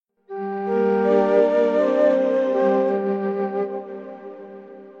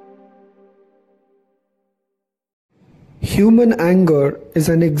Human anger is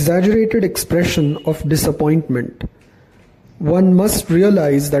an exaggerated expression of disappointment. One must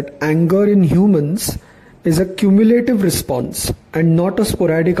realize that anger in humans is a cumulative response and not a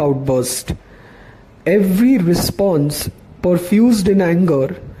sporadic outburst. Every response perfused in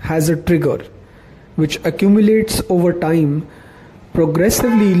anger has a trigger, which accumulates over time,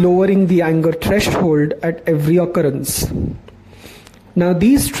 progressively lowering the anger threshold at every occurrence. Now,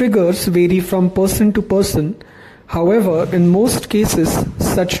 these triggers vary from person to person. However, in most cases,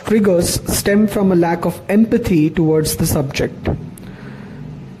 such triggers stem from a lack of empathy towards the subject.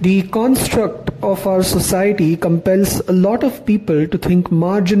 The construct of our society compels a lot of people to think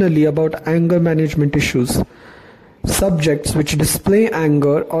marginally about anger management issues. Subjects which display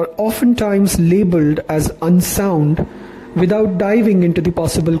anger are oftentimes labeled as unsound without diving into the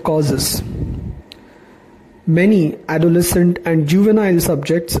possible causes. Many adolescent and juvenile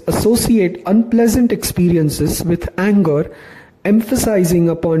subjects associate unpleasant experiences with anger, emphasizing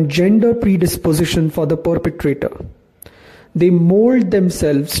upon gender predisposition for the perpetrator. They mold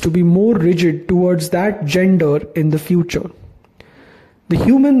themselves to be more rigid towards that gender in the future. The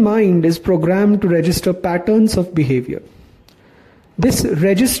human mind is programmed to register patterns of behavior. This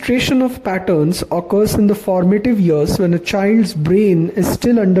registration of patterns occurs in the formative years when a child's brain is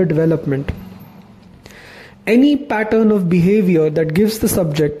still under development. Any pattern of behavior that gives the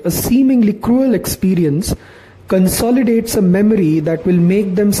subject a seemingly cruel experience consolidates a memory that will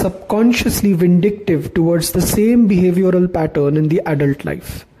make them subconsciously vindictive towards the same behavioral pattern in the adult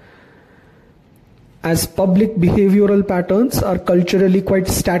life. As public behavioral patterns are culturally quite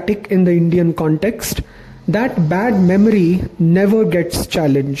static in the Indian context, that bad memory never gets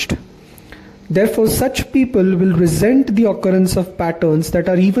challenged. Therefore, such people will resent the occurrence of patterns that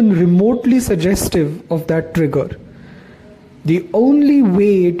are even remotely suggestive of that trigger. The only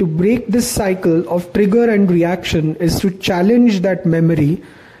way to break this cycle of trigger and reaction is to challenge that memory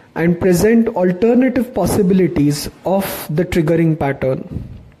and present alternative possibilities of the triggering pattern.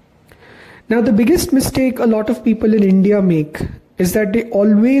 Now, the biggest mistake a lot of people in India make is that they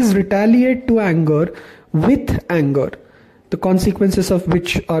always retaliate to anger with anger, the consequences of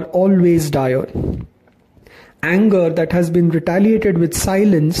which are always dire. Anger that has been retaliated with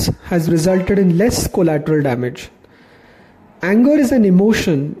silence has resulted in less collateral damage. Anger is an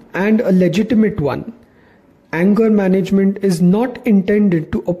emotion and a legitimate one. Anger management is not intended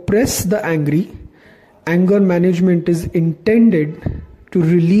to oppress the angry. Anger management is intended to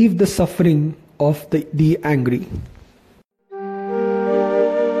relieve the suffering of the angry.